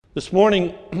This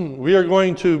morning, we are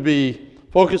going to be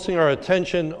focusing our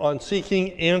attention on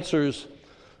seeking answers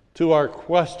to our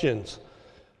questions.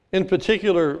 In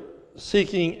particular,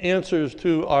 seeking answers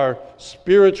to our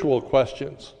spiritual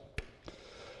questions.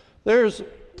 There's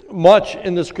much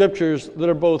in the scriptures that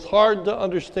are both hard to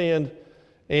understand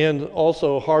and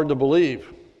also hard to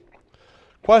believe.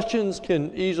 Questions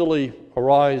can easily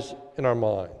arise in our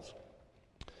minds.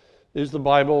 Is the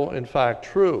Bible, in fact,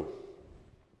 true?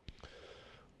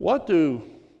 What do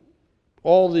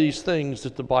all these things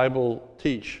that the Bible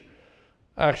teach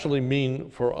actually mean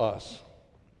for us?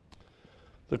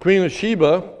 The Queen of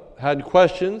Sheba had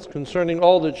questions concerning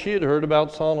all that she had heard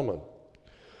about Solomon.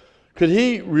 Could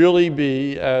he really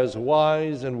be as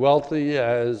wise and wealthy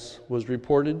as was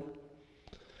reported?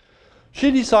 She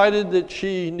decided that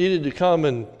she needed to come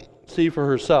and see for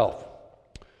herself.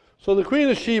 So the Queen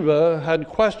of Sheba had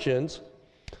questions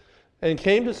and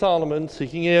came to Solomon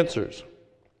seeking answers.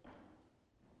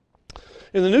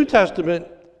 In the New Testament,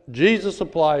 Jesus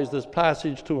applies this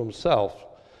passage to himself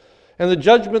and the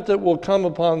judgment that will come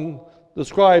upon the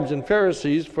scribes and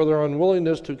Pharisees for their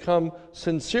unwillingness to come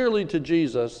sincerely to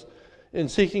Jesus in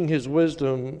seeking his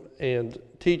wisdom and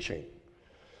teaching.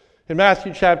 In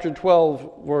Matthew chapter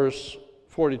 12, verse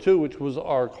 42, which was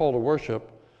our call to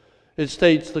worship, it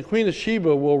states, "The Queen of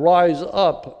Sheba will rise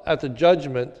up at the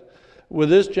judgment with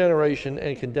this generation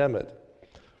and condemn it.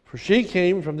 For she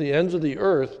came from the ends of the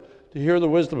earth to hear the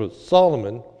wisdom of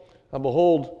Solomon, and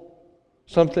behold,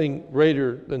 something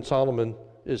greater than Solomon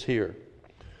is here."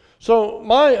 So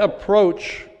my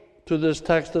approach to this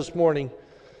text this morning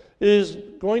is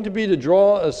going to be to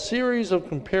draw a series of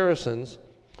comparisons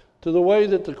to the way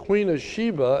that the Queen of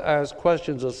Sheba asked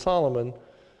questions of Solomon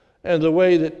and the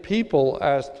way that people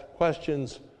asked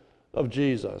questions of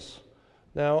Jesus.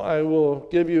 Now, I will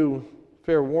give you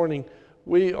fair warning.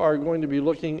 We are going to be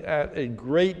looking at a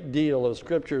great deal of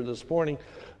Scripture this morning,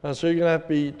 so you're going to have to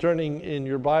be turning in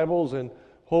your Bibles, and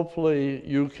hopefully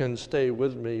you can stay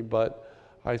with me, but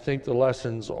I think the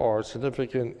lessons are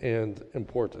significant and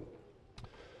important.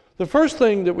 The first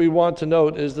thing that we want to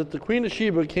note is that the Queen of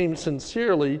Sheba came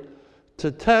sincerely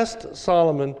to test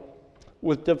Solomon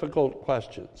with difficult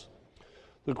questions.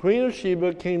 The Queen of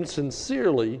Sheba came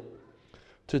sincerely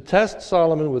to test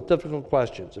Solomon with difficult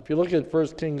questions. If you look at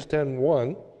 1 Kings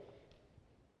 10:1,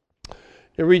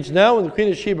 it reads, "Now when the Queen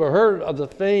of Sheba heard of the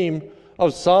fame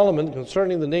of Solomon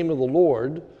concerning the name of the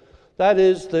Lord," that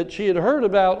is, that she had heard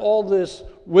about all this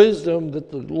wisdom that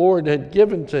the Lord had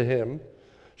given to him,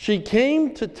 she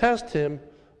came to test him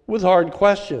with hard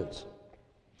questions.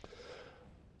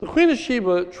 The Queen of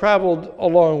Sheba traveled a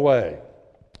long way.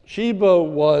 Sheba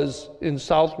was in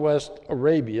southwest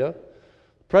Arabia,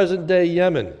 present-day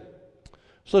Yemen.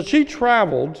 So she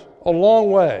traveled a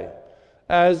long way,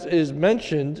 as is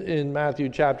mentioned in Matthew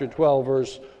chapter 12,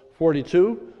 verse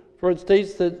 42, for it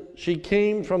states that she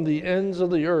came from the ends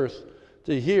of the earth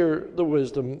to hear the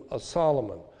wisdom of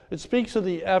Solomon. It speaks of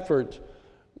the effort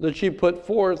that she put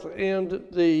forth and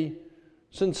the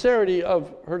sincerity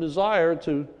of her desire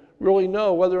to really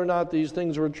know whether or not these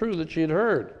things were true that she had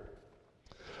heard.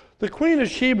 The Queen of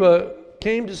Sheba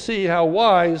came to see how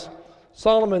wise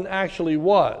Solomon actually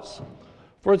was.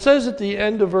 For it says at the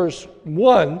end of verse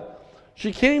 1,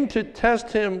 she came to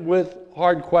test him with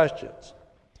hard questions.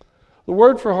 The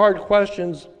word for hard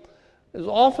questions is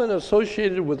often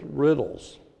associated with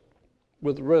riddles.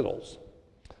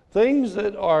 Things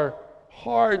that are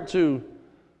hard to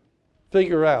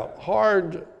figure out,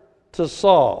 hard to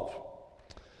solve.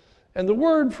 And the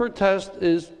word for test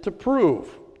is to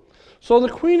prove. So the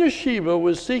Queen of Sheba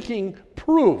was seeking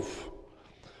proof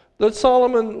that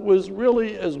Solomon was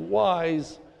really as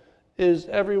wise as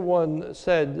everyone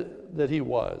said that he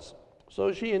was.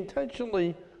 So she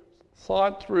intentionally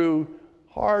thought through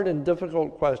hard and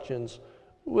difficult questions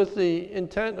with the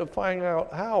intent of finding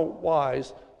out how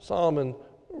wise Solomon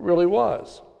really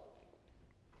was.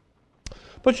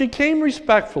 But she came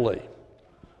respectfully,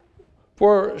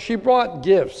 for she brought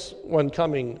gifts when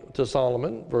coming to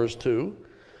Solomon, verse 2.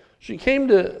 She came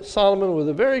to Solomon with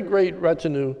a very great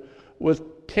retinue, with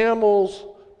camels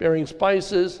bearing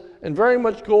spices and very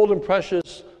much gold and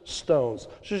precious stones.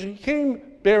 So she came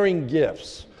bearing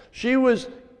gifts. She was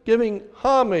giving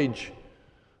homage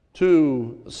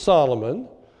to Solomon.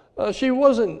 She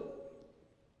wasn't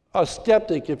a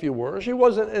skeptic, if you were. She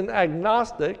wasn't an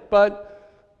agnostic, but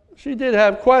she did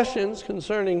have questions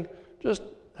concerning just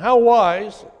how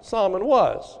wise Solomon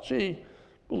was. She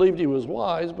believed he was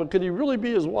wise, but could he really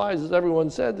be as wise as everyone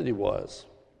said that he was?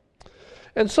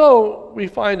 And so we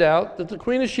find out that the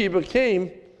Queen of Sheba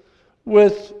came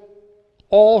with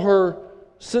all her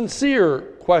sincere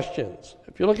questions.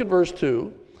 If you look at verse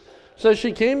 2, says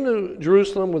she came to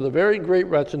Jerusalem with a very great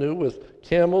retinue, with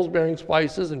camels bearing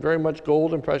spices and very much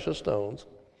gold and precious stones.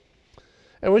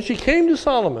 And when she came to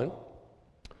Solomon,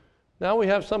 now we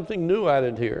have something new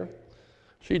added here.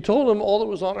 She told him all that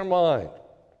was on her mind.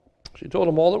 She told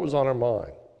him all that was on her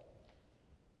mind.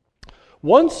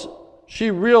 Once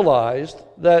she realized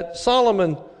that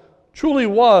Solomon truly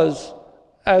was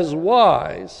as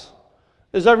wise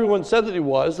as everyone said that he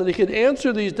was, that he could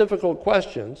answer these difficult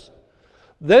questions,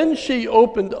 then she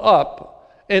opened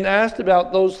up and asked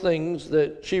about those things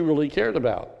that she really cared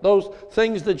about, those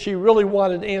things that she really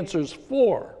wanted answers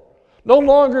for. No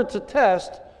longer to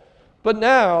test, but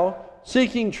now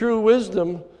seeking true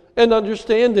wisdom and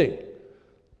understanding.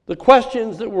 The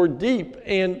questions that were deep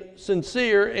and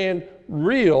sincere and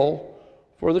real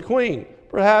for the queen,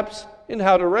 perhaps in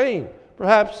how to reign,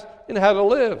 perhaps in how to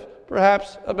live,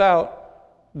 perhaps about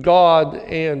God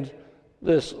and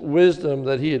this wisdom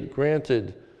that he had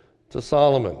granted to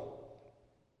Solomon.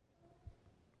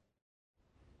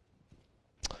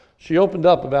 She opened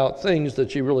up about things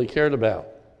that she really cared about.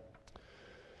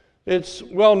 It's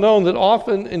well known that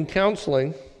often in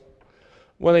counseling,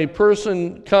 when a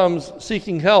person comes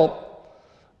seeking help,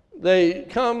 they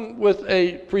come with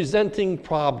a presenting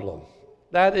problem.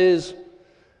 That is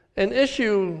an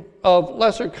issue of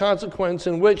lesser consequence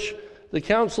in which the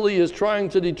counselee is trying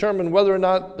to determine whether or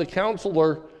not the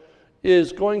counselor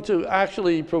is going to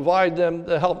actually provide them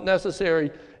the help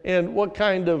necessary, and what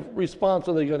kind of response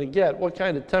are they going to get? What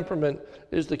kind of temperament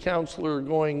is the counselor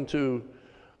going to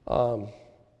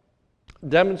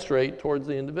demonstrate towards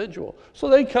the individual? So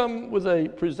they come with a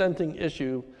presenting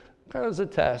issue, kind of as a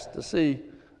test to see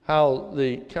how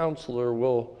the counselor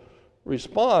will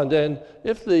respond. And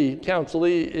if the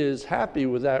counselee is happy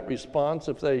with that response,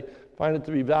 if they find it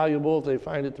to be valuable, if they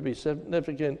find it to be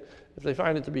significant, if they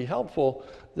find it to be helpful,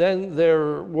 then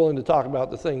they're willing to talk about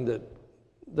the thing that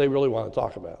they really want to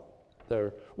talk about.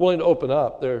 They're willing to open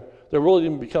up. They're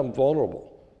willing to become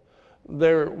vulnerable.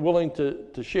 They're willing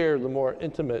to share the more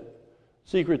intimate,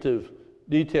 secretive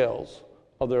details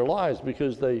of their lives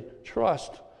because they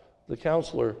trust the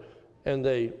counselor and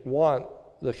they want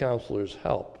the counselor's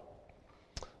help.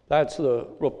 That's the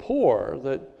rapport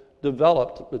that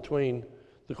developed between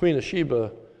the Queen of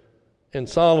Sheba and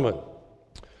Solomon.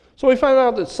 So we find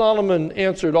out that Solomon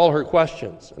answered all her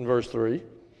questions in verse 3.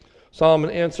 Solomon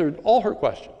answered all her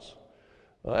questions.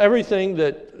 Everything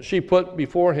that she put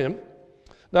before him,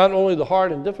 not only the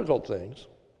hard and difficult things,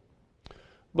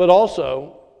 but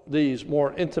also these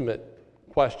more intimate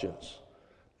questions,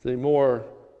 the more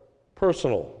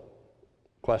personal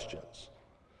questions.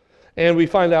 And we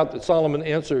find out that Solomon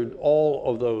answered all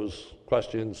of those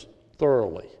questions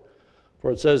thoroughly.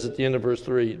 For it says at the end of verse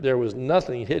 3, there was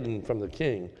nothing hidden from the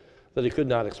king that he could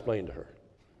not explain to her.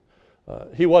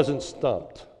 He wasn't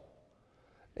stumped.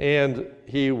 And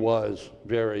he was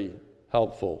very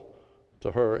helpful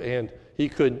to her. And he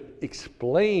could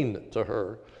explain to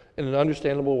her in an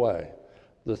understandable way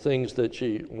the things that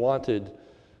she wanted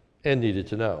and needed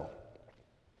to know.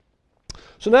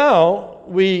 So now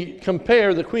we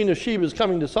compare the Queen of Sheba's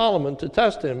coming to Solomon to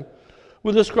test him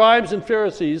with the scribes and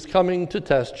Pharisees coming to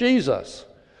test Jesus.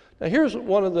 Now here's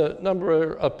one of the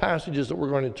number of passages that we're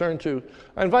going to turn to.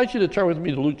 I invite you to turn with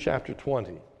me to Luke chapter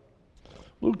 20.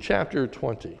 Luke chapter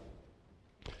 20.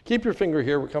 Keep your finger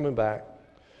here, we're coming back.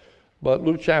 But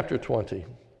Luke chapter 20.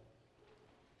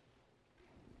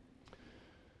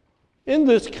 In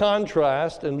this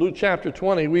contrast in Luke chapter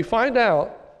 20, we find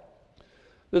out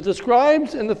that the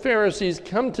scribes and the Pharisees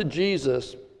come to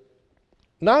Jesus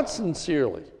not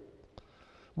sincerely,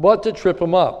 but to trip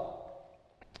him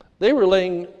up. They were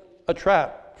laying a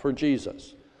trap for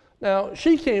Jesus. Now,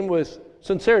 she came with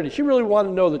sincerity. She really wanted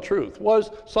to know the truth. Was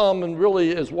Solomon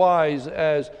really as wise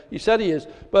as he said he is?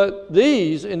 But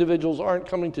these individuals aren't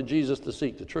coming to Jesus to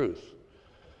seek the truth.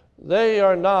 They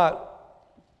are not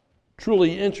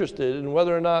truly interested in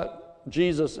whether or not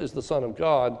Jesus is the Son of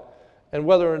God and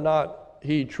whether or not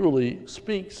he truly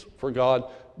speaks for God.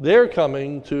 They're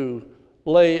coming to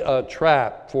lay a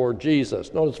trap for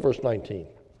Jesus. Notice verse 19.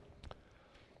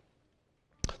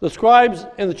 The scribes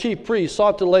and the chief priests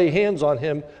sought to lay hands on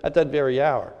him at that very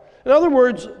hour. In other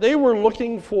words, they were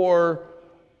looking for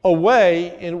a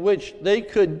way in which they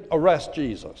could arrest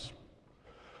Jesus.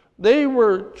 They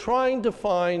were trying to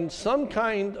find some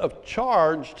kind of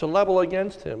charge to level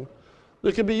against him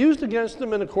that could be used against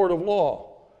him in a court of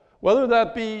law, whether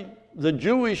that be the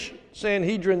Jewish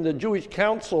Sanhedrin, the Jewish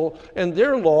council, and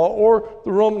their law, or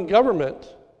the Roman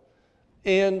government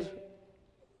and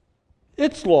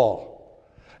its law.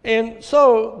 And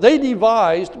so they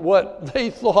devised what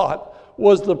they thought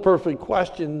was the perfect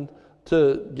question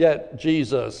to get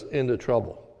Jesus into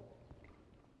trouble.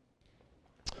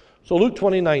 So Luke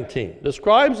 20:19, the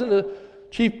scribes and the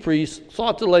chief priests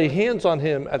sought to lay hands on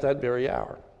him at that very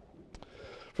hour.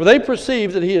 For they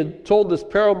perceived that he had told this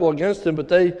parable against him, but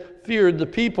they feared the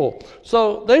people.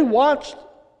 So they watched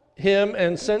him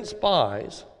and sent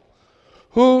spies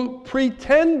who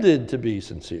pretended to be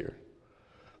sincere,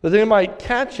 that they might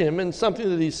catch him in something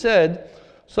that he said,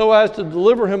 so as to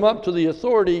deliver him up to the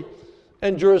authority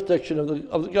and jurisdiction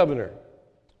of the governor.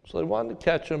 So they wanted to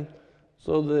catch him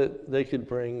so that they could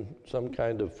bring some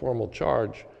kind of formal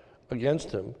charge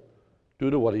against him due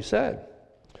to what he said.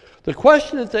 The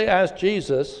question that they asked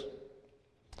Jesus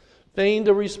feigned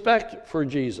a respect for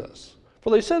Jesus. For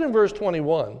they said in verse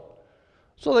 21,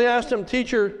 so they asked him,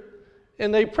 Teacher,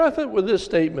 and they preface it with this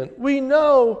statement, we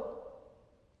know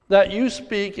that you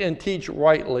speak and teach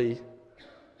rightly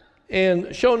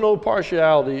and show no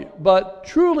partiality, but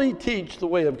truly teach the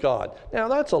way of God. Now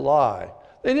that's a lie.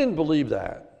 They didn't believe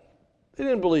that. They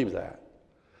didn't believe that.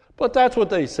 But that's what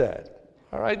they said.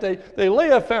 All right? They lay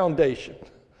a foundation.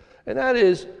 And that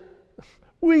is,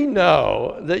 we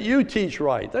know that you teach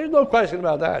right. There's no question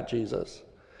about that, Jesus.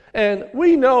 And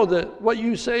we know that what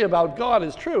you say about God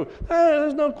is true.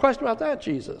 There's no question about that,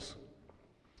 Jesus.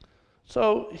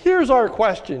 So here's our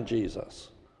question, Jesus.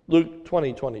 Luke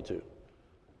 20:22.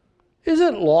 Is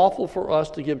it lawful for us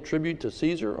to give tribute to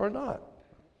Caesar or not?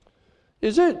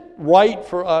 Is it right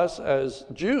for us as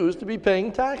Jews to be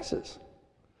paying taxes?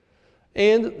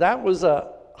 And that was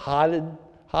a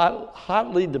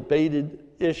hotly debated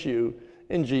issue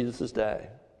in Jesus' day.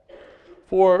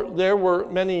 For there were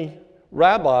many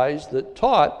rabbis that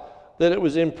taught that it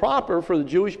was improper for the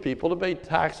Jewish people to pay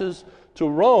taxes to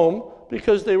Rome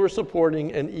because they were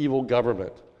supporting an evil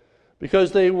government,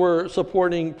 because they were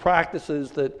supporting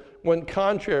practices that went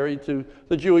contrary to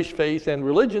the Jewish faith and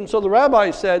religion. So the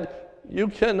rabbis said, you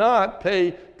cannot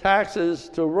pay taxes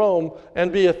to Rome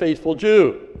and be a faithful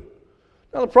Jew.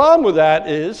 Now the problem with that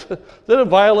is that it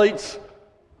violates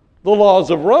the laws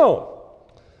of Rome.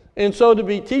 And so to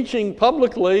be teaching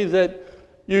publicly that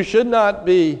you should not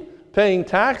be paying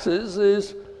taxes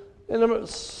is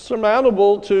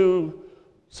surmountable to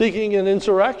seeking an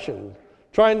insurrection,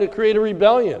 trying to create a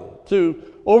rebellion, to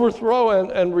overthrow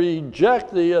and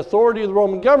reject the authority of the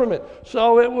Roman government.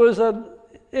 So it was an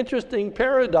interesting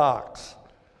paradox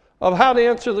of how to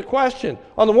answer the question.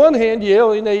 On the one hand, you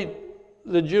alienate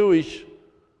the Jewish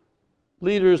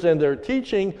leaders and their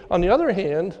teaching. On the other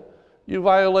hand, you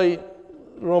violate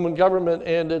the Roman government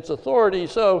and its authority.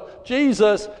 So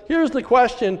Jesus, here's the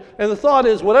question, and the thought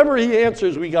is, whatever he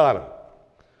answers, we got him.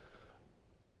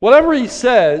 Whatever he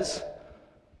says,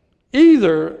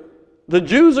 either the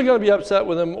Jews are going to be upset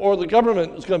with him or the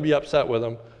government is going to be upset with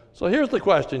him. So here's the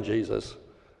question, Jesus.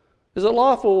 Is it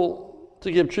lawful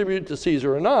to give tribute to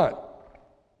Caesar or not?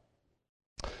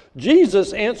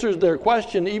 Jesus answers their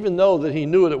question even though that he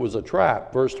knew it was a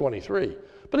trap, verse 23.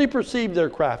 But he perceived their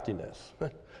craftiness.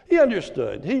 He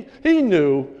understood. He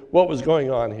knew what was going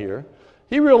on here.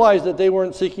 He realized that they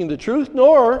weren't seeking the truth,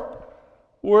 nor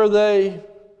were they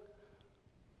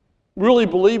really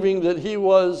believing that he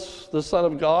was the Son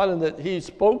of God and that he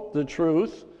spoke the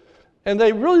truth. And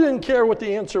they really didn't care what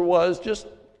the answer was, just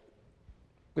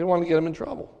they wanted to get him in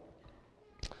trouble.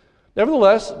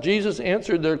 Nevertheless, Jesus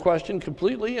answered their question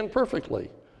completely and perfectly.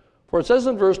 For it says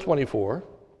in verse 24,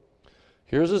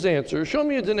 here's his answer, show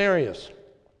me a denarius.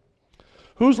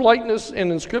 Whose likeness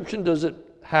and inscription does it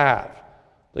have?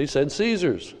 They said,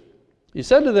 Caesar's. He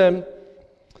said to them,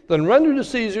 then render to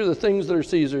Caesar the things that are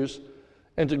Caesar's,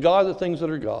 and to God the things that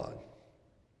are God.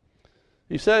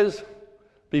 He says,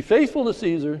 be faithful to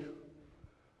Caesar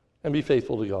and be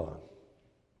faithful to God.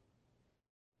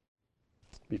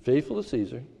 Be faithful to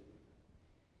Caesar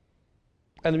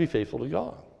and to be faithful to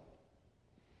God.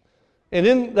 And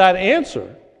in that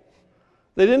answer,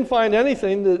 they didn't find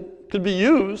anything that could be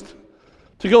used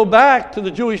to go back to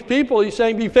the Jewish people. He's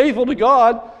saying, be faithful to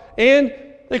God, and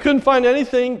they couldn't find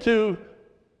anything to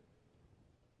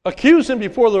accuse him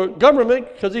before the government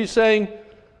because he's saying,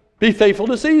 be faithful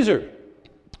to Caesar.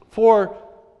 For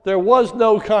there was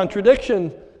no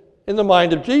contradiction in the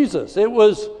mind of Jesus. It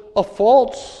was a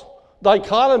false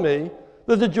dichotomy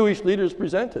that the Jewish leaders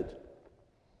presented.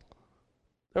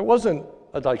 There wasn't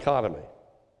a dichotomy.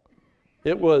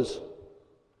 It was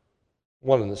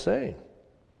one and the same.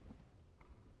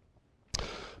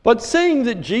 But seeing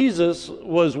that Jesus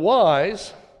was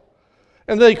wise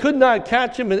and they could not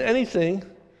catch him in anything,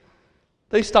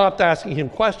 they stopped asking him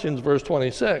questions, verse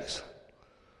 26.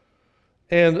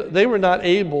 And they were not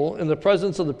able, in the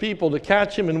presence of the people, to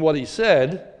catch him in what he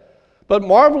said, but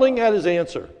marveling at his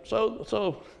answer.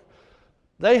 So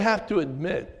they have to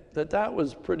admit that that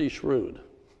was pretty shrewd.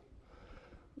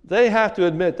 They have to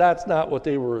admit that's not what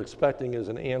they were expecting as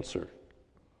an answer.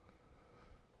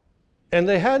 And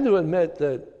they had to admit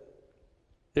that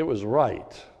it was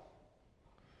right.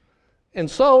 And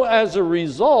so as a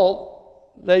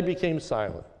result, they became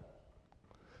silent.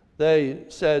 They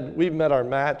said, we've met our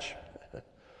match.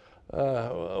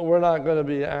 We're not going to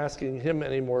be asking him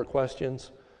any more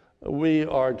questions. We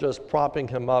are just propping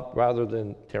him up rather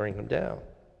than tearing him down.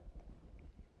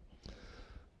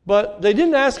 But they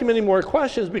didn't ask him any more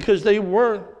questions because they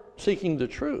weren't seeking the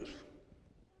truth.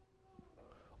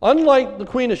 Unlike the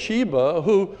Queen of Sheba,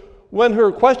 who, when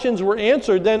her questions were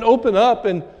answered, then opened up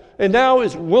and now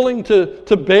is willing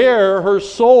to bare her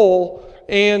soul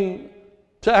and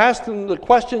to ask them the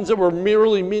questions that were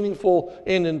merely meaningful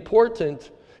and important.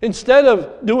 Instead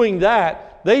of doing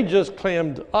that, they just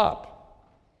clammed up.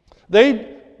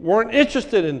 They weren't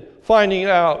interested in finding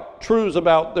out truths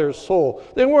about their soul.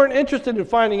 They weren't interested in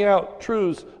finding out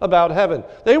truths about heaven.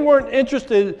 They weren't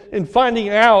interested in finding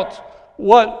out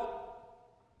what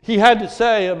he had to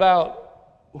say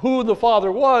about who the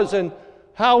Father was and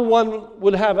how one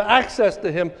would have access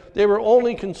to him. They were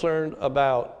only concerned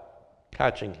about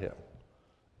catching him.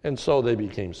 And so they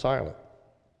became silent.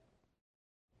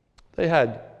 They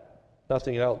had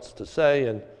nothing else to say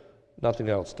and nothing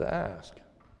else to ask.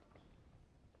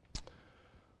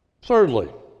 Thirdly,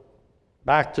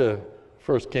 back to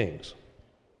 1 Kings.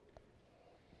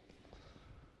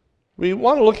 We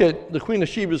want to look at the Queen of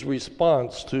Sheba's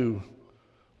response to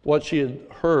what she had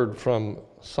heard from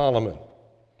Solomon.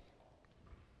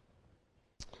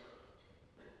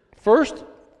 First,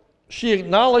 she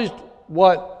acknowledged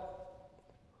what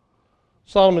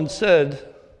Solomon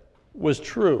said was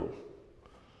true.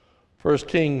 1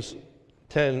 Kings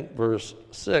 10, verse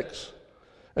 6.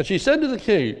 And she said to the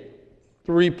king,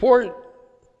 the report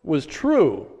was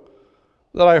true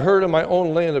that I heard in my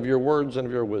own land of your words and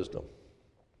of your wisdom.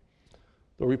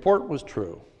 The report was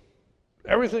true.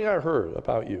 Everything I heard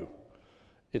about you,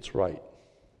 it's right.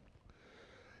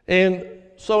 And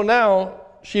so now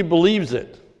she believes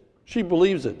it. She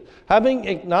believes it. Having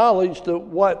acknowledged that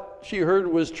what she heard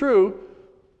was true,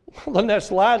 the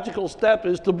next logical step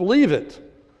is to believe it.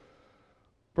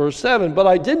 Verse 7, but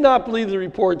I did not believe the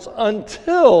reports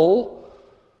until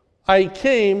I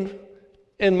came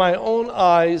and my own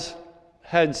eyes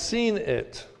had seen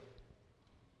it.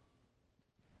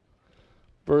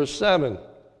 Verse 7,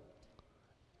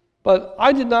 but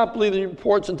I did not believe the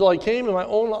reports until I came and my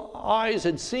own eyes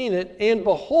had seen it, and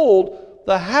behold,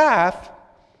 the half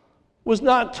was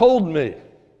not told me.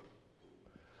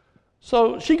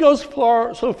 So she goes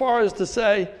so far as to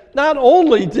say, not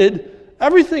only did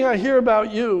everything I hear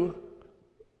about you,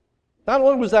 not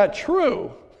only was that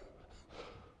true,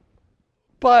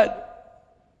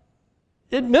 but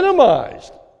it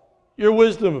minimized your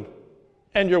wisdom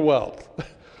and your wealth.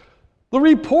 The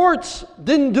reports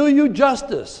didn't do you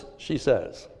justice, she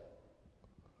says.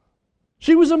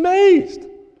 She was amazed.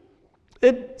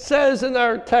 It says in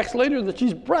our text later that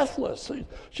she's breathless.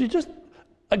 She's just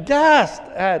aghast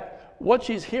at what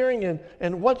she's hearing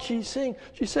and what she's seeing.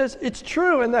 She says, it's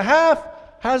true, and the half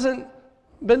hasn't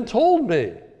been told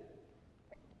me.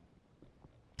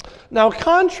 Now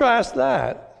contrast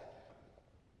that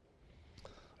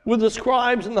with the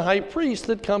scribes and the high priests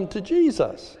that come to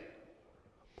Jesus.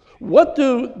 What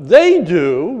do they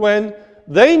do when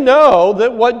they know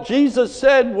that what Jesus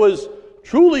said was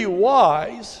truly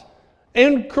wise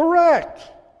and correct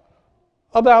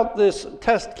about this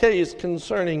test case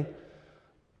concerning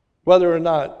whether or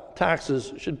not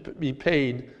taxes should be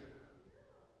paid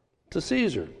to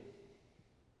Caesar?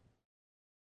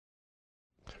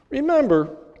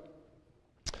 Remember,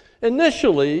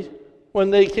 initially, when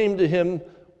they came to him,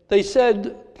 they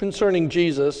said concerning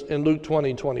Jesus in Luke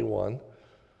 20:21,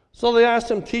 so they asked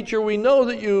him, Teacher, we know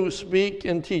that you speak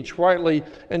and teach rightly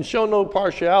and show no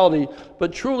partiality,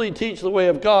 but truly teach the way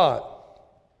of God.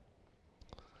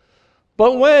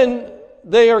 But when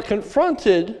they are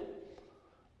confronted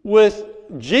with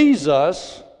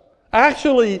Jesus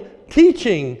actually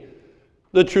teaching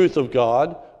the truth of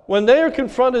God, when they are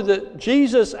confronted that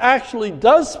Jesus actually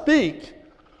does speak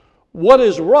what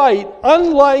is right,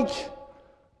 unlike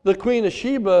the Queen of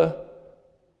Sheba,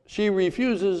 she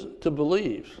refuses to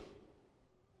believe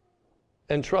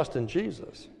and trust in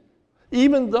Jesus,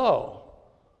 even though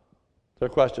their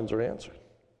questions are answered.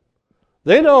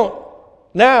 They don't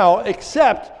now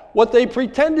accept what they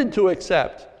pretended to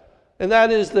accept, and that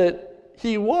is that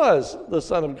he was the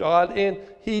Son of God and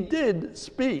he did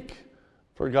speak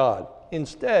for God.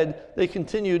 Instead, they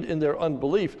continued in their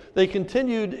unbelief. They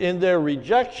continued in their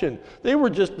rejection. They were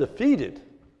just defeated.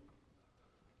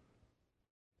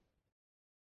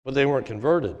 but they weren't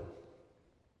converted.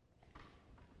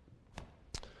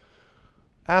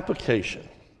 Application.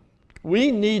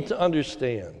 We need to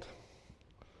understand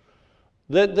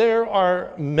that there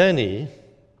are many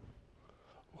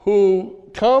who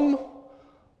come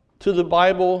to the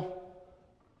Bible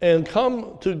and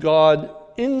come to God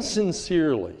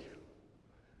insincerely.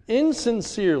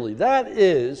 Insincerely. That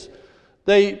is,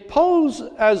 they pose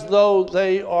as though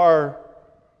they are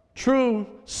true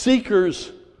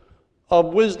seekers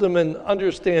of wisdom and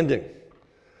understanding.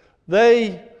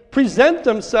 They present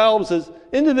themselves as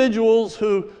individuals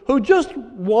who just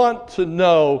want to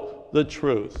know the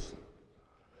truth.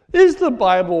 Is the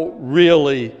Bible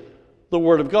really the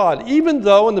Word of God? Even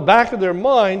though in the back of their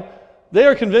mind, they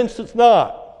are convinced it's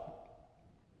not.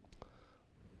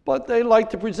 But they like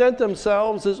to present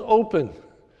themselves as open,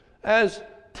 as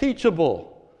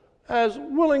teachable, as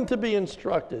willing to be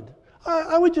instructed.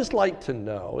 I would just like to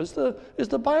know, is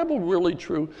the Bible really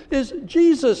true? Is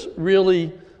Jesus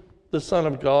really the Son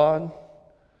of God?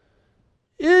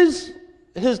 Is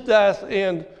his death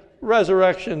and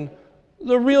resurrection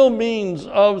the real means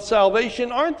of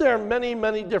salvation? Aren't there many,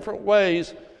 many different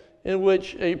ways in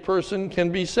which a person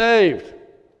can be saved?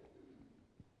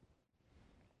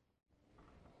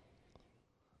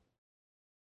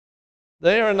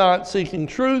 They are not seeking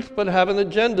truth, but have an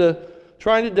agenda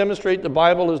trying to demonstrate the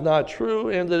Bible is not true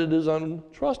and that it is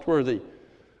untrustworthy.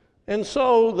 And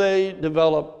so they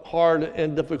develop hard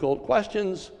and difficult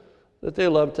questions that they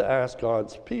love to ask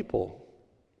God's people,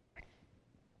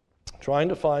 trying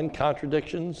to find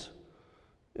contradictions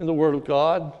in the Word of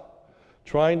God,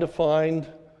 trying to find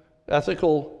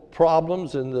ethical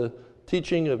problems in the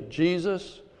teaching of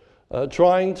Jesus,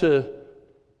 trying to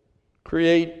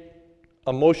create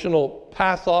emotional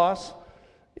pathos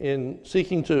in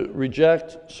seeking to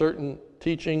reject certain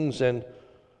teachings and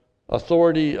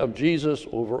authority of Jesus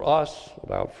over us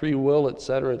about free will,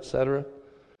 etc., etc.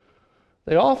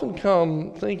 They often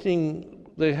come thinking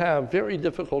they have very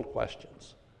difficult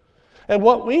questions. And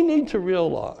what we need to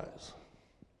realize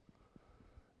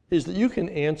is that you can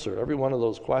answer every one of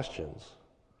those questions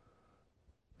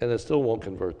and it still won't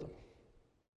convert them.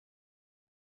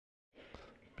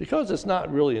 Because it's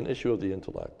not really an issue of the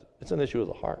intellect. It's an issue of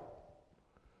the heart.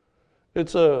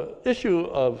 It's an issue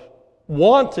of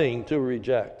wanting to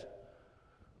reject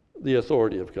the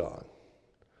authority of God.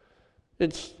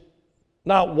 It's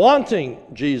not wanting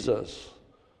Jesus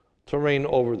to reign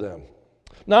over them.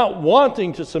 Not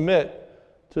wanting to submit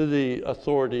to the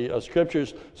authority of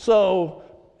Scriptures. So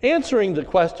answering the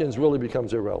questions really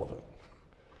becomes irrelevant.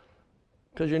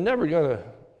 Because you're never going to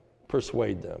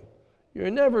persuade them.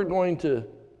 You're never going to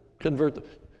convert them.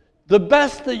 The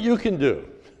best that you can do,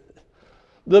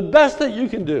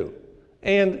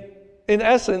 and in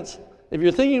essence, if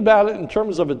you're thinking about it in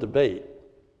terms of a debate,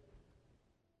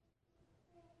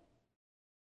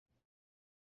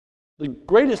 the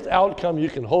greatest outcome you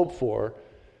can hope for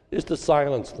is to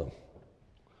silence them,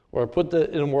 or put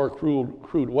it in a more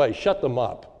crude way, shut them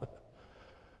up.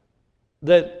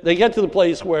 That they get to the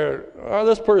place where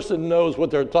this person knows what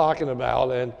they're talking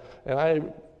about, and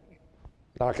I'm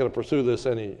not going to pursue this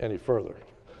any further.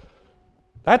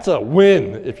 That's a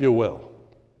win, if you will.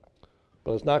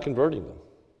 But it's not converting them.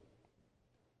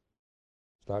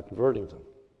 It's not converting them.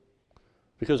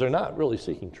 Because they're not really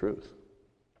seeking truth.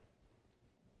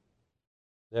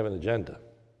 They have an agenda.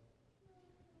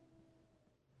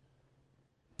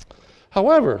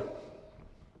 However,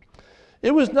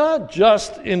 it was not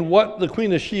just in what the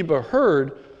Queen of Sheba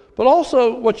heard, but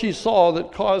also what she saw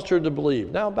that caused her to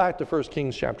believe. Now back to 1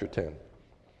 Kings chapter 10.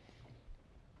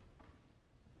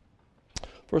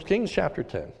 1 Kings chapter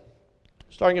 10,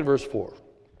 starting at verse 4.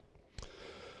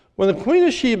 When the Queen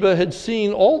of Sheba had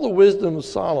seen all the wisdom of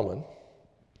Solomon,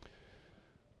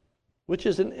 which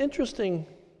is an interesting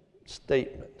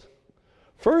statement.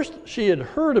 First, she had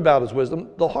heard about his wisdom,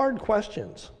 the hard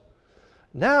questions.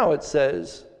 Now it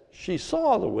says she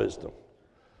saw the wisdom.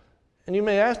 And you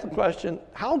may ask the question,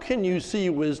 how can you see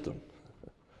wisdom?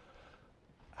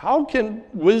 How can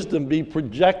wisdom be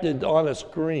projected on a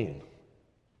screen?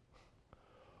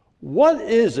 What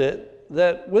is it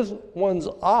that with one's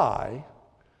eye,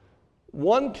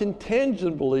 one can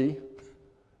tangibly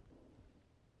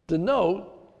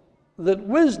denote that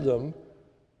wisdom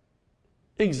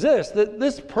exists, that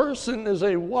this person is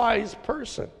a wise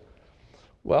person?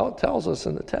 Well, it tells us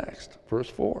in the text, verse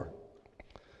 4.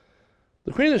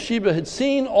 The Queen of Sheba had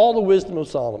seen all the wisdom of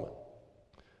Solomon.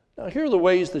 Now, here are the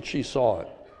ways that she saw it.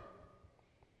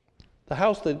 The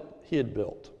house that he had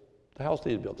built,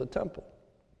 the temple.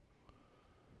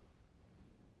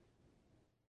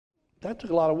 That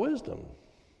took a lot of wisdom.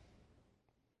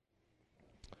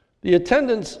 the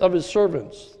attendance of his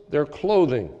servants, their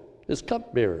clothing, his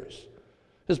cupbearers,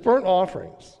 his burnt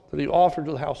offerings that he offered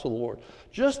to the house of the Lord.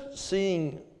 Just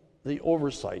seeing the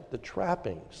oversight, the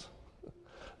trappings,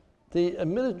 the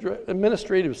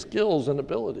administrative skills and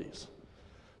abilities,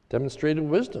 demonstrated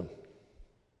wisdom.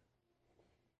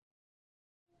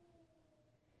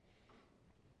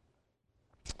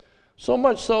 So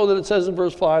much so that it says in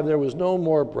verse 5, there was no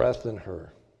more breath in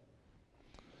her.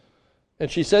 And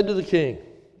she said to the king,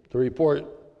 the report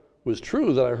was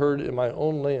true that I heard in my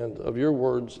own land of your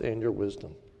words and your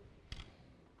wisdom.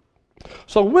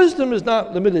 So wisdom is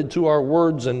not limited to our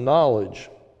words and knowledge.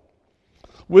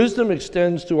 Wisdom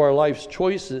extends to our life's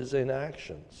choices and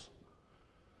actions.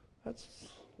 That's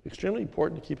extremely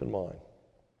important to keep in mind.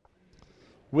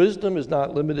 Wisdom is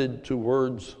not limited to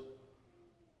words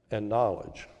and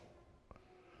knowledge.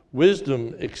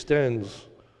 Wisdom extends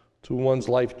to one's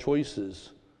life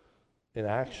choices and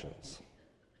actions.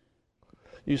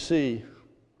 You see,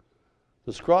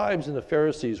 the scribes and the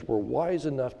Pharisees were wise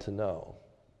enough to know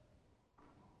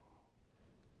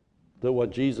that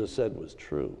what Jesus said was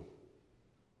true,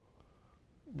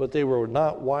 but they were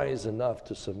not wise enough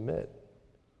to submit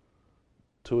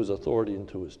to his authority and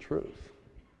to his truth.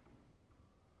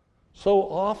 So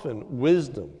often,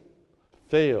 wisdom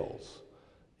fails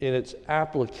in its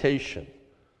application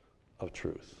of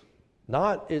truth,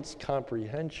 not its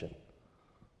comprehension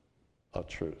of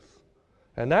truth.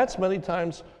 And that's many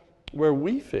times where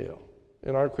we fail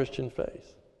in our Christian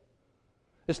faith.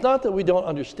 It's not that we don't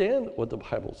understand what the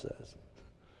Bible says.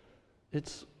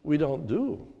 It's we don't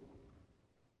do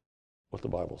what the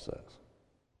Bible says.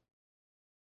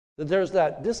 That there's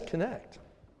that disconnect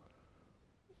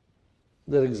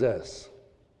that exists.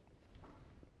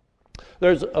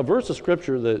 There's a verse of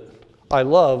Scripture that I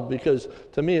love because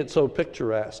to me it's so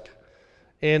picturesque.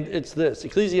 And it's this.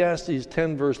 Ecclesiastes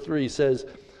 10 verse 3 says,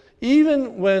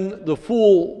 even when the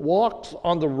fool walks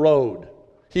on the road,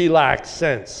 he lacks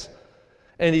sense.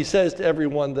 And he says to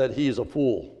everyone that he is a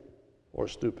fool or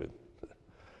stupid.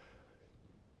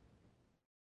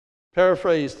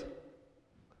 Paraphrased,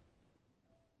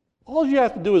 all you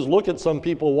have to do is look at some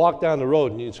people walk down the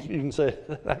road and you can say,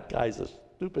 that guy's a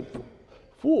stupid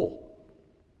fool.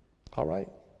 All right?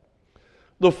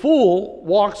 The fool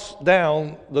walks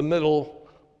down the middle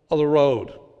of the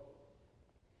road.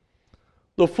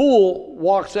 The fool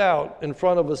walks out in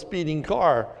front of a speeding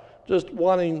car just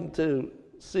wanting to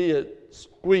see it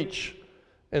squeak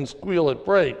and squeal at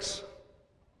brakes.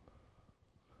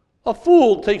 A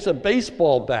fool takes a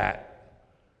baseball bat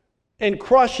and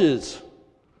crushes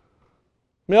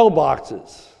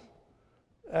mailboxes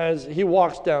as he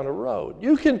walks down the road.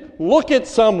 You can look at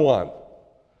someone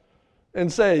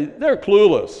and say, they're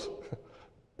clueless.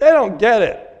 They don't get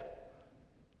it.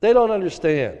 They don't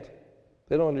understand.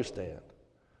 They don't understand.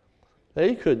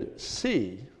 They could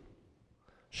see,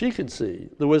 she could see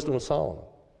the wisdom of Solomon.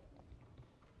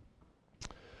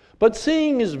 But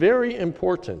seeing is very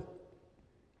important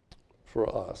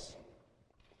for us.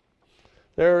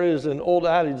 There is an old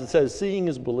adage that says, seeing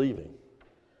is believing.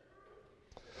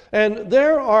 And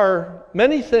there are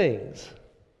many things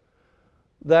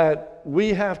that we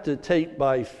have to take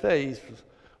by faith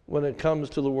when it comes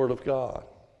to the Word of God.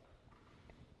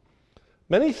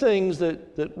 Many things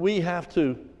that we have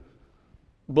to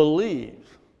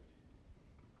believe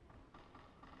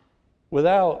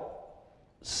without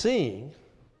seeing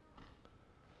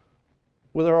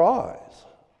with our eyes.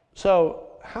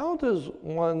 So how does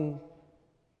one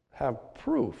have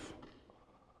proof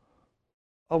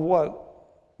of what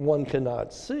one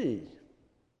cannot see?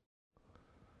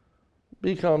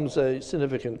 Becomes a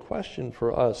significant question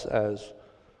for us as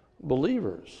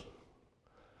believers.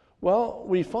 Well,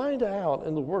 we find out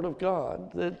in the Word of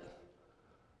God that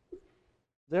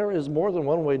there is more than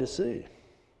one way to see.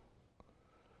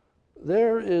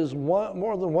 There is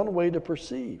more than one way to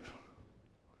perceive.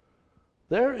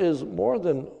 There is more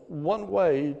than one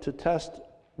way to test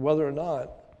whether or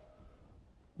not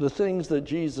the things that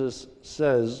Jesus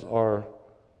says are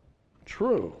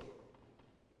true.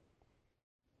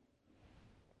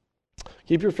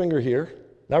 Keep your finger here.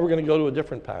 Now we're going to go to a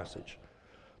different passage.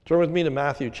 Turn with me to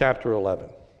Matthew chapter 11.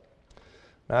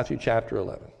 Matthew chapter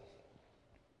 11.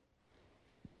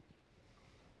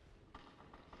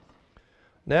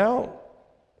 Now,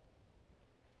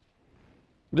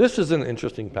 this is an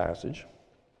interesting passage,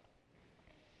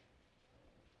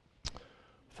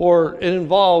 for it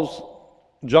involves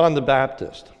John the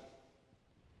Baptist.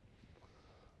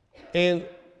 And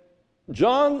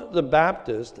John the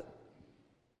Baptist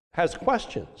has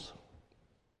questions.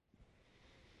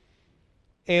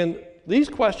 And these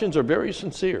questions are very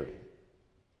sincere.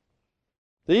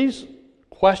 These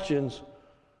questions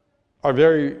are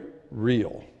very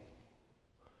real.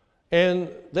 And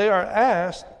they are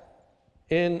asked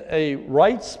in a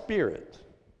right spirit.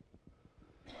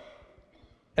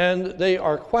 And they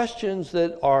are questions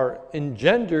that are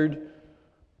engendered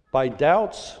by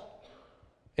doubts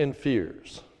and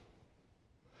fears.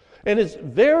 And it's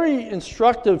very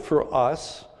instructive for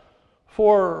us,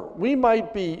 for we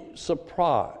might be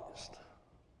surprised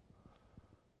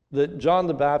that John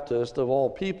the Baptist, of all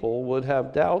people, would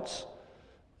have doubts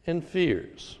and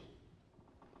fears.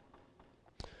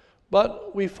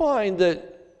 But we find that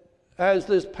as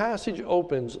this passage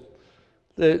opens,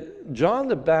 that John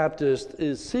the Baptist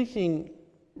is seeking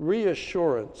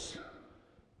reassurance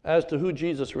as to who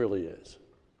Jesus really is.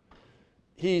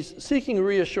 He's seeking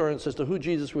reassurance as to who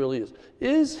Jesus really is.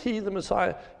 Is he the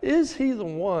Messiah? Is he the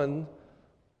one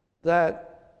that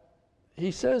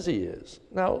he says he is?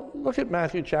 Now, look at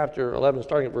Matthew chapter 11,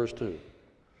 starting at verse 2.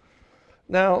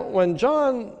 Now, when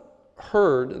John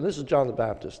heard, and this is John the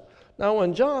Baptist, now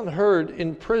when John heard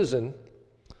in prison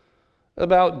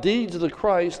about deeds of the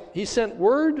Christ, he sent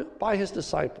word by his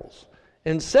disciples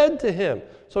and said to him,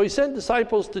 so he sent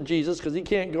disciples to Jesus because he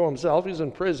can't go himself, he's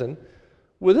in prison,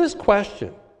 with this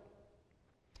question: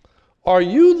 are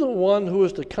you the one who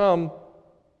is to come,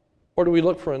 or do we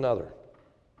look for another?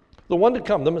 The one to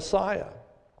come, the Messiah,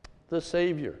 the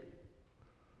Savior.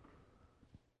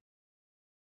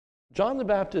 John the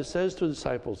Baptist says to the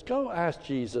disciples, go ask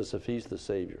Jesus if he's the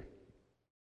Savior.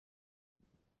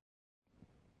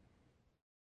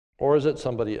 Or is it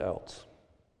somebody else?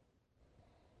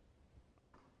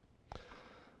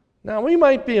 Now, we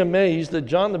might be amazed that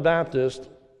John the Baptist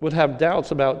would have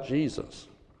doubts about Jesus.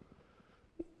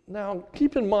 Now,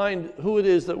 keep in mind who it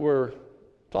is that we're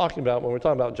talking about when we're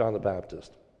talking about John the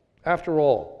Baptist. After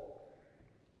all,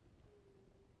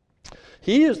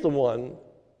 he is the one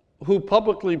who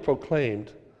publicly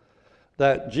proclaimed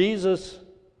that Jesus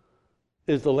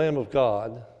is the Lamb of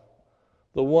God,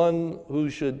 the one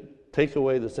who should take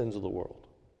away the sins of the world.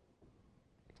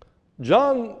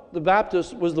 John the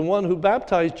Baptist was the one who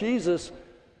baptized Jesus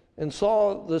and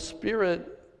saw the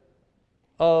Spirit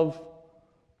of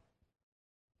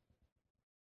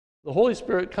the Holy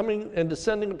Spirit coming and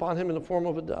descending upon him in the form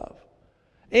of a dove,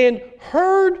 and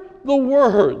heard the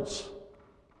words,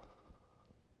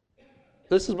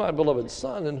 this is my beloved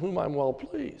Son in whom I'm well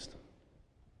pleased.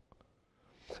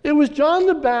 It was John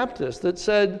the Baptist that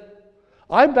said,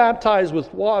 I baptize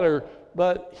with water,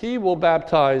 but he will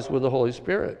baptize with the Holy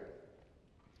Spirit.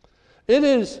 It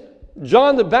is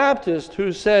John the Baptist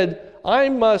who said, I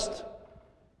must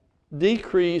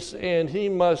decrease and he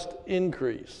must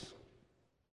increase.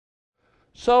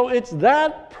 So it's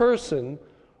that person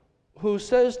who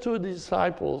says to the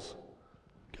disciples,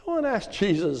 go and ask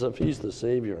Jesus if he's the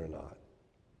Savior or not.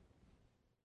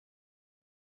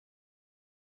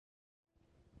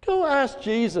 Go ask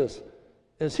Jesus,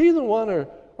 is he the one,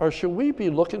 or should we be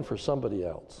looking for somebody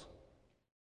else?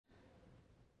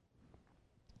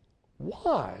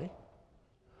 Why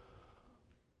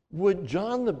would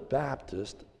John the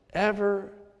Baptist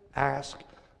ever ask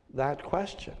that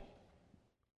question?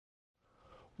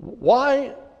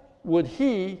 Why would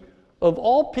he, of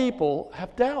all people,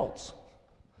 have doubts?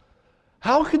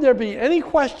 How could there be any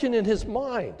question in his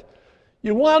mind?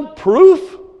 You want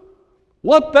proof?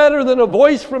 What better than a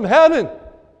voice from heaven?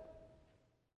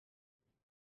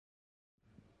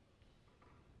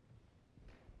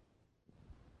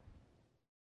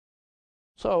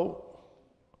 So,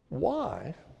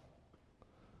 why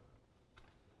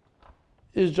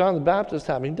is John the Baptist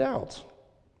having doubts?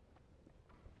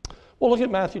 Well, look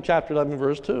at Matthew chapter 11,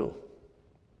 verse 2.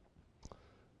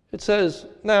 It says,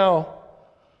 now,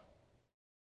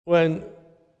 when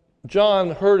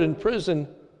John heard in prison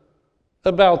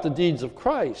about the deeds of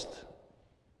Christ,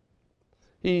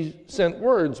 he sent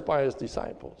words by his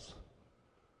disciples.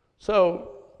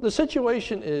 So the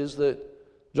situation is that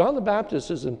John the Baptist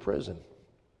is in prison,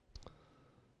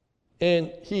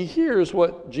 and he hears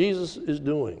what Jesus is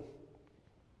doing.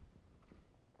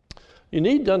 You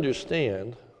need to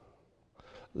understand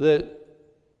that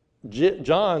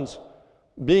John's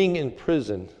being in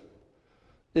prison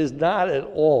is not at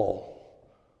all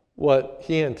what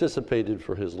he anticipated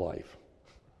for his life.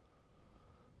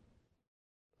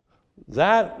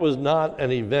 That was not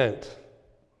an event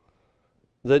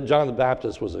that John the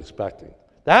Baptist was expecting.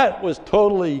 That was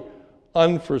totally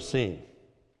unforeseen.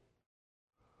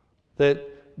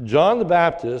 That John the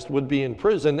Baptist would be in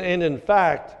prison and, in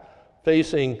fact,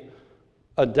 facing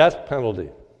a death penalty.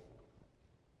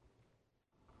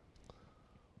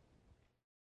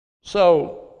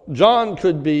 So, John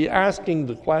could be asking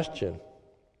the question,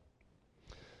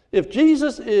 If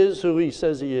Jesus is who he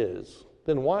says he is,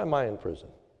 then why am I in prison?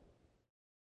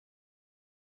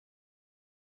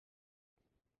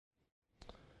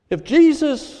 If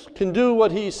Jesus can do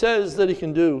what he says that he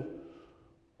can do,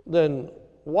 then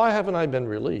why haven't I been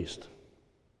released?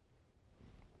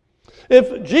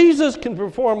 If Jesus can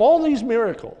perform all these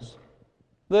miracles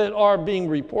that are being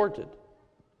reported,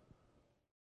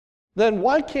 then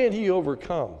why can't he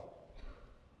overcome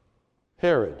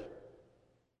Herod?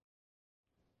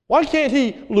 Why can't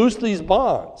he loose these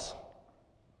bonds?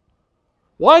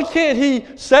 Why can't he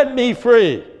set me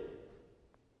free?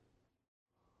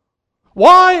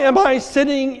 Why am I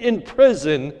sitting in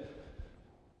prison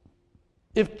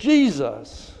if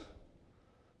Jesus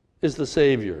is the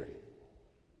Savior?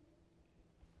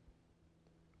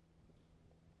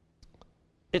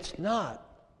 It's not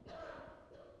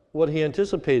what he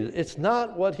anticipated. It's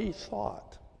not what he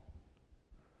thought.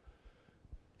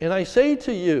 And I say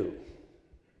to you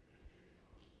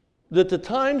that the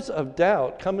times of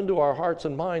doubt come into our hearts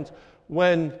and minds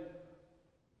when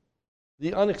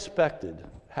the unexpected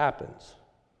happens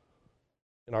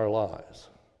in our lives.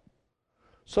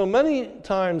 So many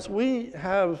times we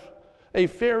have a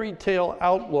fairy tale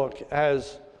outlook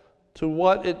as to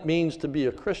what it means to be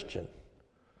a Christian.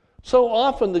 So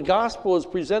often the gospel is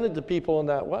presented to people in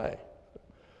that way.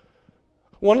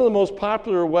 One of the most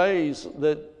popular ways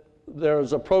that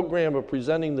there's a program of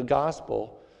presenting the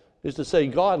gospel is to say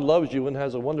God loves you and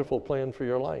has a wonderful plan for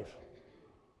your life.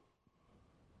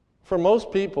 For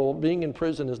most people, being in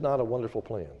prison is not a wonderful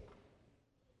plan.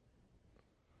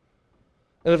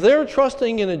 And if they're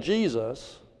trusting in a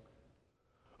Jesus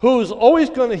who's always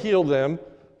going to heal them,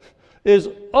 is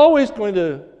always going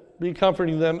to be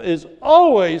comforting them, is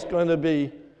always going to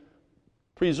be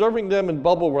preserving them in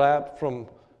bubble wrap from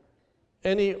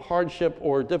any hardship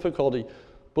or difficulty,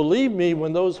 believe me,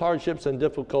 when those hardships and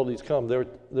difficulties come,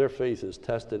 their faith is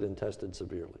tested and tested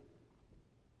severely.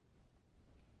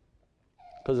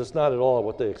 Because it's not at all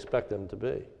what they expect them to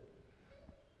be.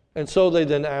 And so they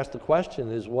then ask the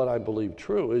question, is what I believe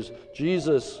true? Is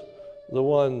Jesus the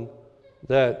one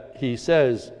that he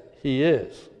says he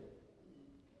is?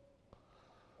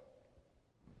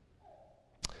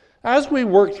 As we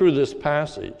work through this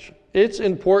passage, it's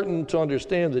important to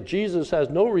understand that Jesus has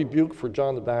no rebuke for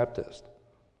John the Baptist,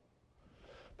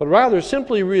 but rather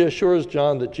simply reassures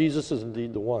John that Jesus is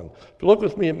indeed the one. If you look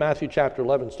with me at Matthew chapter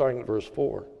 11, starting at verse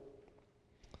 4.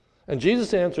 And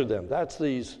Jesus answered them. That's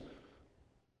these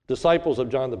disciples of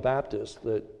John the Baptist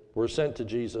that were sent to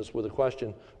Jesus with a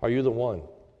question, are you the one?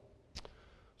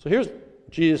 So here's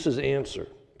Jesus' answer,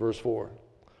 verse 4.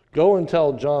 Go and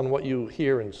tell John what you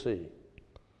hear and see.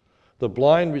 The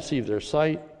blind receive their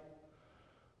sight,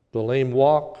 the lame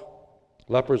walk,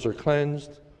 lepers are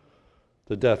cleansed,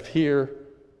 the deaf hear,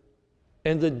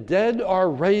 and the dead are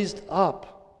raised up,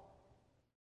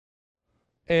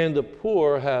 and the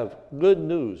poor have good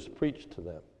news preached to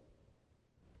them.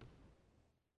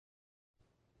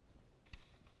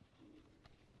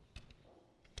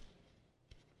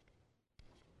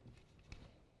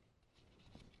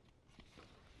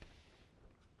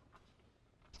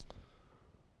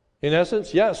 In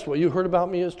essence, yes, what you heard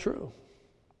about me is true.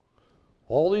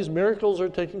 All these miracles are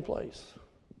taking place.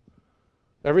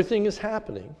 Everything is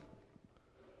happening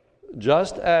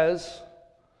just as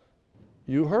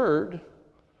you heard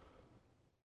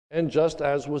and just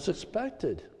as was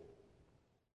expected.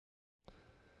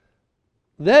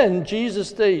 Then Jesus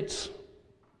states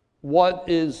what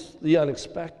is the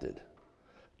unexpected.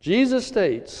 Jesus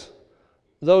states,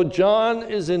 though John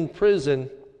is in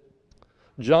prison,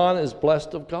 John is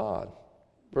blessed of God.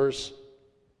 Verse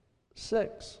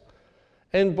 6.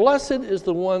 And blessed is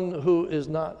the one who is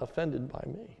not offended by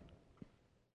me.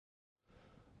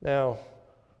 Now,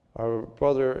 our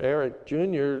brother Eric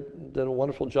Jr. did a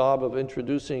wonderful job of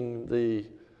introducing the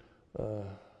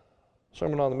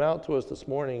Sermon on the Mount to us this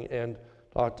morning and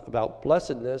talked about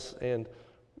blessedness, and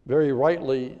very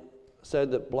rightly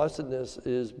said that blessedness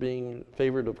is being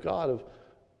favored of God, of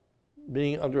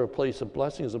being under a place of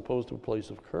blessing as opposed to a place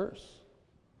of curse.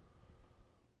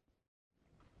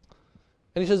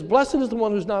 And he says, blessed is the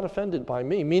one who's not offended by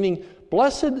me, meaning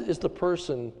blessed is the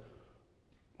person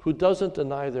who doesn't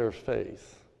deny their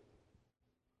faith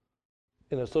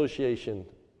in association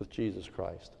with Jesus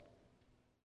Christ.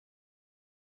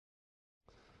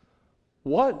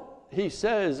 What he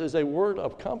says is a word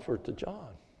of comfort to John.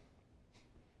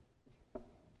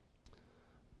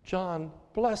 John,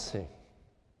 blessing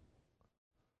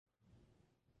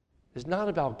is not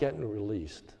about getting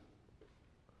released.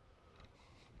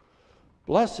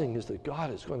 Blessing is that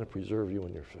God is going to preserve you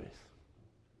in your faith.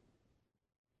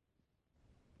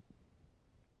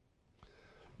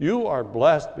 You are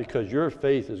blessed because your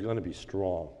faith is going to be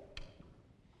strong.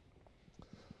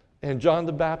 And John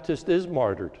the Baptist is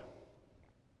martyred.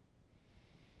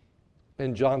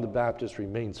 And John the Baptist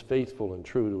remains faithful and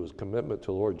true to his commitment to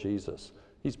the Lord Jesus.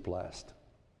 He's blessed.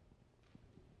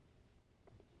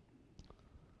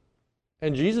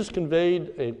 And Jesus conveyed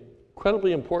an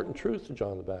incredibly important truth to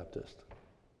John the Baptist.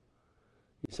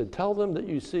 He said, tell them that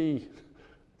you see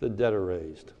the dead are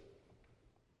raised.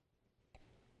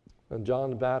 And John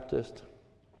the Baptist,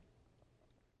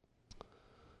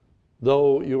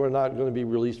 though you are not going to be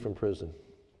released from prison,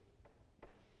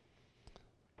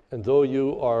 and though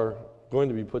you are going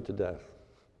to be put to death,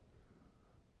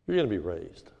 you're going to be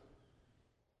raised.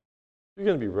 You're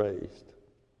going to be raised.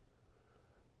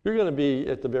 You're going to be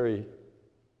at the very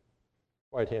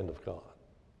right hand of God.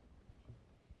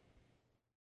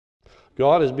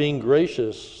 God is being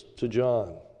gracious to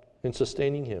John in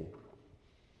sustaining him.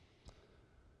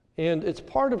 And it's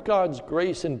part of God's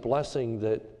grace and blessing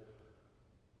that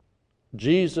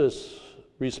Jesus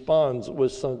responds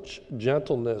with such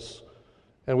gentleness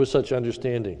and with such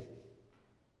understanding.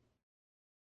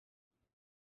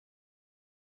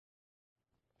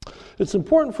 It's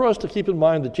important for us to keep in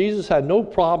mind that Jesus had no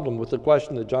problem with the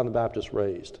question that John the Baptist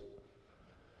raised.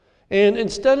 And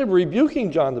instead of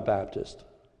rebuking John the Baptist,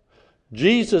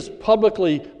 Jesus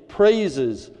publicly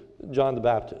praises John the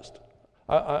Baptist.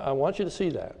 I want you to see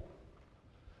that.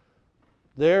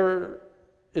 There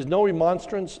is no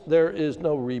remonstrance, there is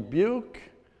no rebuke,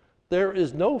 there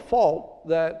is no fault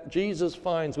that Jesus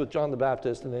finds with John the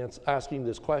Baptist in asking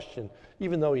this question,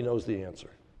 even though he knows the answer.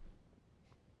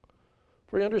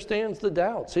 For he understands the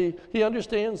doubts, he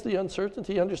understands the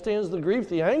uncertainty, he understands the grief,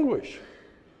 the anguish.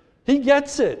 He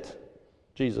gets it.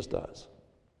 Jesus does.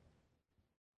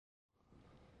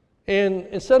 And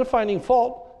instead of finding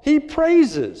fault, he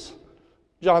praises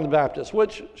John the Baptist,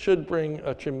 which should bring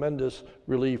a tremendous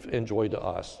relief and joy to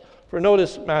us. For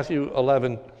notice Matthew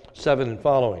 11:7 and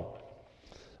following.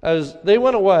 As they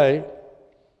went away,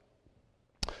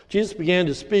 Jesus began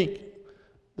to speak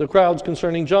the crowds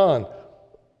concerning John.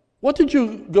 What did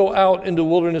you go out into the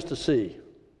wilderness to see?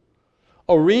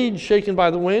 A reed shaken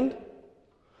by the wind?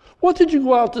 What did you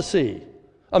go out to see?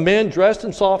 A man dressed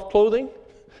in soft clothing?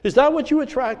 Is that what you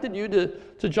attracted you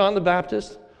to John the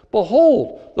Baptist?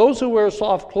 Behold, those who wear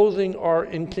soft clothing are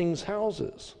in kings'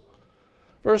 houses.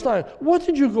 Verse 9, what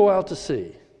did you go out to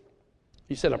see?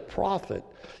 He said, a prophet.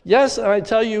 Yes, and I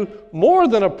tell you, more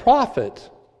than a prophet.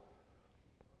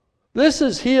 This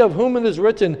is he of whom it is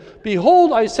written,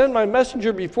 behold, I send my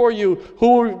messenger before you,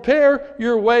 who will prepare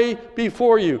your way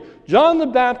before you. John the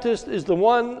Baptist is the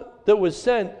one that was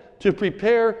sent to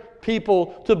prepare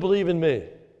people to believe in me.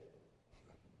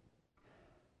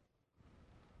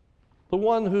 The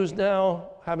one who's now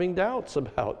having doubts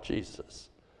about Jesus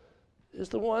is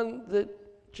the one that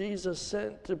Jesus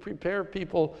sent to prepare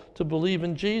people to believe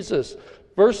in Jesus.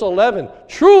 Verse 11,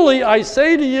 truly I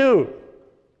say to you,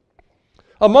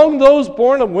 among those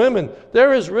born of women,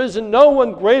 there has risen no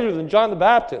one greater than John the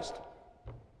Baptist.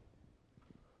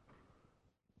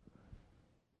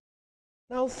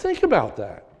 Now think about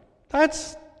that.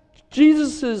 That's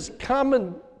Jesus'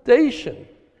 commendation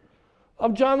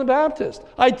of John the Baptist.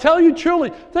 I tell you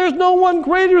truly, there's no one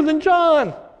greater than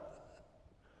John.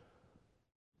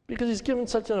 Because he's given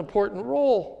such an important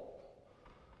role.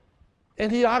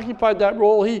 And he occupied that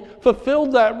role. He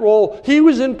fulfilled that role. He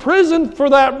was in prison for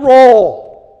that role.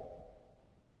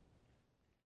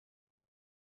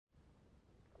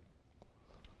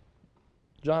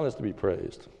 John is to be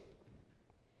praised.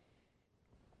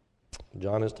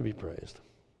 John is to be praised.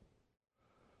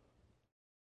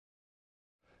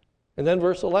 And then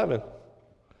verse 11.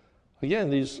 Again,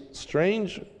 these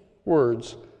strange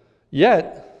words.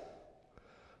 Yet,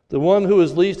 the one who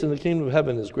is least in the kingdom of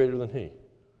heaven is greater than he.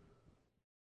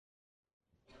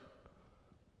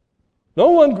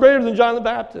 No one greater than John the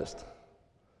Baptist.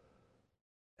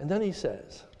 And then he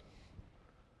says,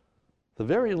 the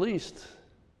very least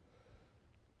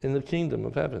in the kingdom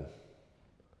of heaven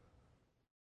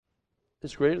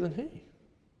is greater than he.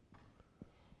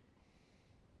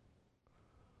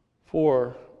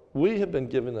 For we have been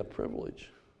given a privilege.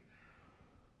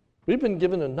 We've been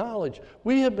given a knowledge.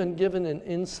 We have been given an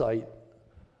insight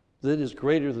that is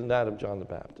greater than that of John the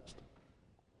Baptist.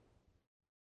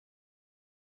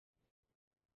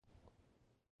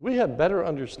 We have better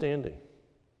understanding.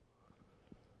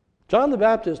 John the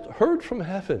Baptist heard from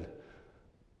heaven,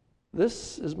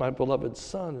 this is my beloved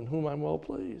Son in whom I'm well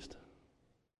pleased.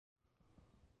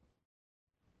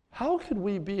 How could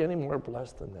we be any more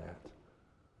blessed than that?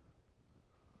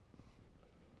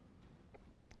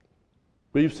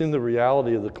 We've seen the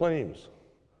reality of the claims.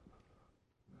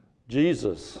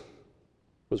 Jesus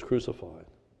was crucified.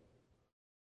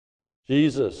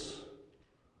 Jesus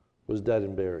was dead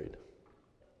and buried.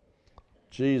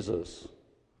 Jesus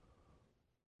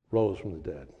rose from the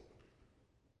dead.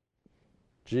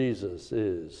 Jesus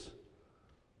is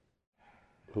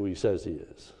who he says he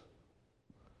is.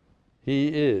 He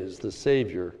is the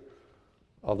Savior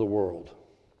of the world.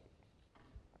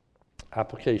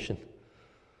 Application.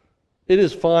 It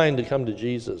is fine to come to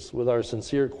Jesus with our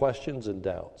sincere questions and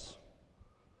doubts.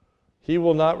 He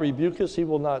will not rebuke us. He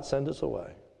will not send us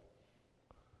away.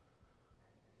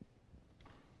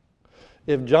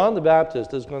 If John the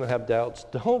Baptist is going to have doubts,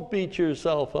 don't beat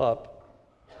yourself up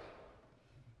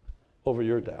over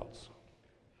your doubts.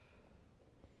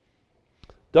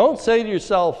 Don't say to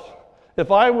yourself, if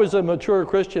I was a mature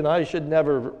Christian, I should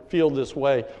never feel this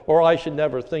way, or I should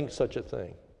never think such a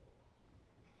thing.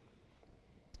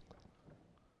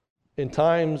 In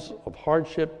times of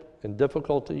hardship and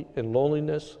difficulty and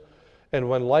loneliness, and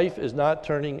when life is not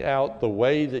turning out the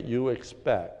way that you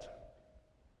expect,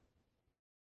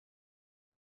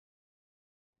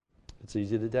 it's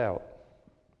easy to doubt.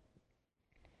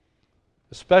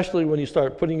 Especially when you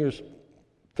start putting your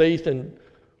faith in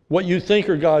what you think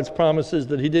are God's promises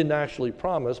that he didn't actually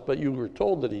promise, but you were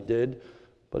told that he did,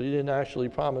 but he didn't actually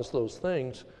promise those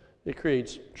things. It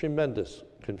creates tremendous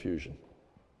confusion.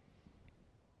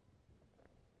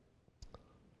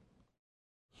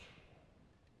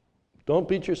 Don't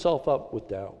beat yourself up with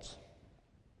doubts,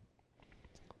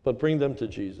 but bring them to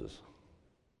Jesus.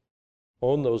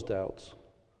 Own those doubts.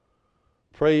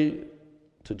 Pray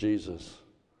to Jesus.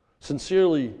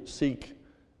 Sincerely seek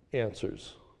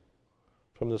answers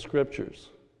from the Scriptures,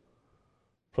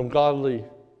 from godly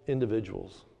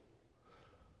individuals.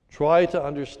 Try to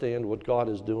understand what God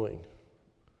is doing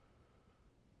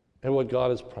and what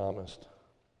God has promised.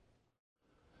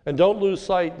 And don't lose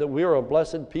sight that we are a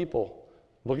blessed people.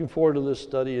 Looking forward to this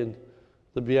study in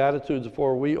the Beatitudes,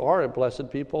 for we are a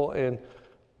blessed people, and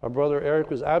our brother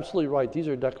Eric was absolutely right. These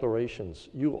are declarations.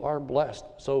 You are blessed.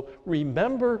 So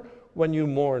remember when you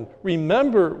mourn.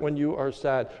 Remember when you are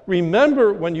sad.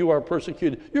 Remember when you are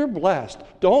persecuted. You're blessed.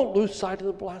 Don't lose sight of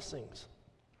the blessings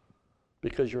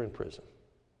because you're in prison.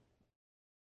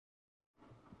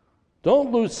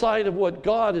 Don't lose sight of what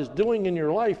God is doing in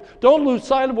your life. Don't lose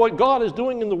sight of what God is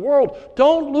doing in the world.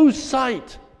 Don't lose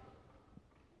sight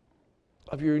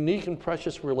of your unique and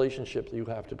precious relationship that you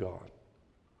have to God.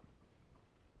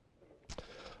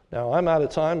 Now, I'm out of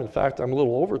time. In fact, I'm a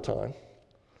little over time.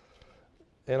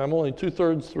 And I'm only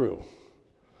 2/3 through.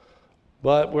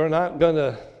 But we're not going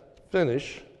to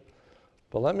finish.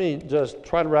 But let me just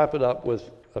try to wrap it up with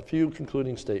a few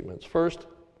concluding statements. First,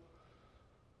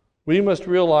 we must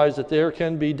realize that there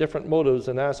can be different motives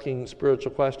in asking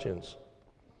spiritual questions.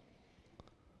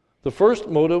 The first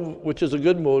motive, which is a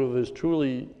good motive, is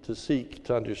truly to seek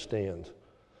to understand.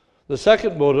 The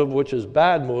second motive, which is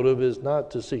bad motive, is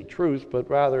not to seek truth, but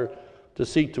rather to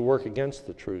seek to work against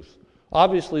the truth.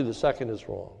 Obviously, the second is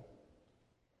wrong.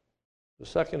 The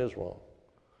second is wrong.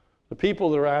 The people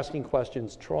that are asking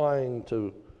questions trying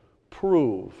to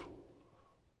prove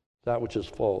that which is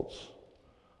false.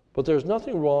 But there's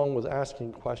nothing wrong with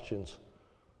asking questions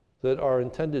that are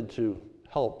intended to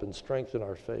help and strengthen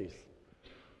our faith,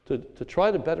 to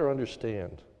try to better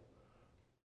understand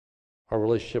our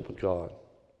relationship with God.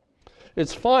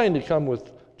 It's fine to come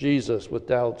with Jesus with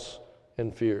doubts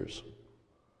and fears.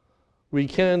 We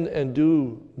can and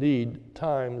do need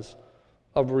times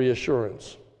of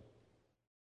reassurance.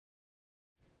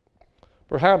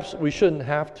 Perhaps we shouldn't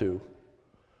have to,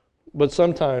 but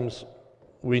sometimes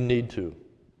we need to.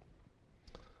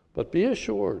 But be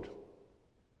assured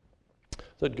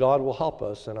that God will help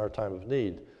us in our time of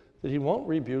need, that he won't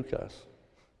rebuke us,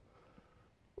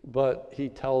 but he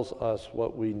tells us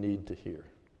what we need to hear,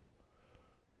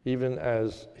 even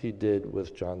as he did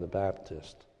with John the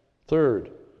Baptist.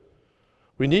 Third,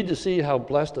 we need to see how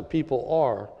blessed the people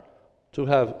are to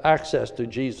have access to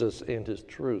Jesus and his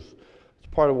truth.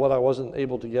 It's part of what I wasn't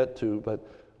able to get to, but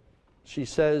she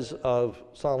says of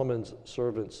Solomon's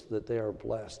servants that they are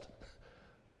blessed.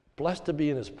 Blessed to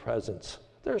be in his presence.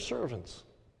 They're servants.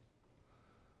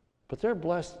 But they're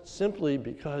blessed simply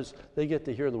because they get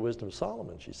to hear the wisdom of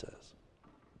Solomon, she says.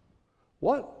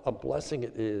 What a blessing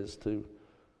it is to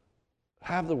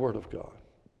have the Word of God,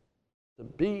 to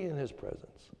be in his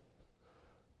presence,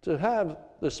 to have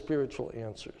the spiritual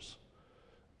answers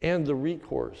and the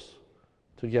recourse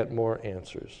to get more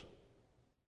answers.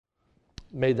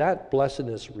 May that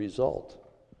blessedness result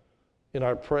in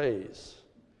our praise,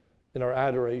 in our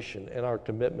adoration, and our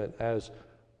commitment as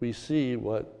we see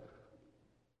what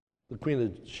the Queen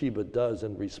of Sheba does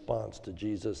in response to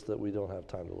Jesus that we don't have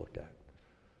time to look at.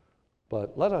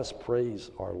 But let us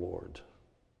praise our Lord,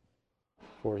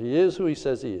 for he is who he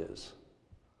says he is.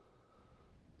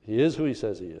 He is who he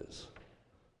says he is.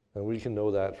 And we can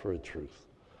know that for a truth.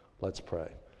 Let's pray.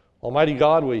 Almighty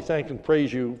God, we thank and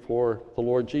praise you for the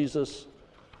Lord Jesus,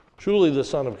 truly the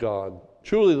Son of God,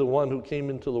 truly the one who came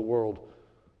into the world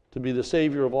to be the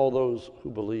Savior of all those who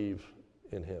believe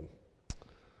in him.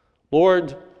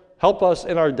 Lord, help us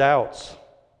in our doubts.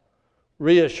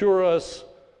 Reassure us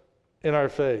in our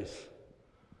faith.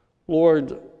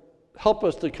 Lord, help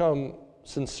us to come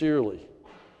sincerely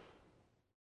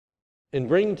and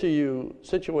bring to you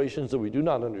situations that we do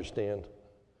not understand,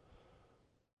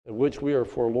 in which we are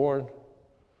forlorn,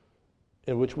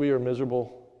 in which we are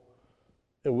miserable,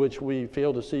 in which we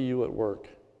fail to see you at work.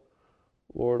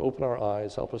 Lord, open our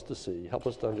eyes, help us to see, help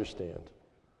us to understand.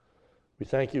 We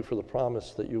thank you for the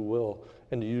promise that you will,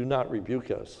 and you do not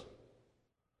rebuke us.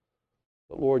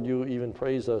 But Lord, you even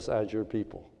praise us as your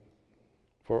people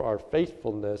for our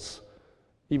faithfulness,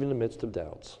 even in the midst of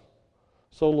doubts.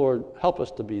 So Lord, help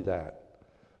us to be that.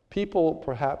 People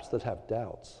perhaps that have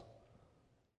doubts,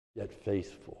 yet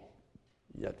faithful,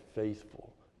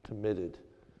 committed.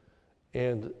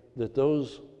 And that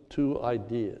those two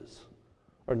ideas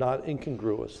are not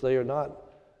incongruous. They are not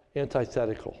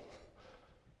antithetical.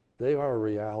 They are a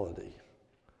reality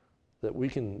that we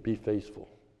can be faithful,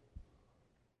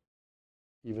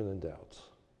 even in doubts.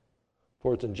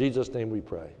 For it's in Jesus' name we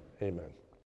pray. Amen.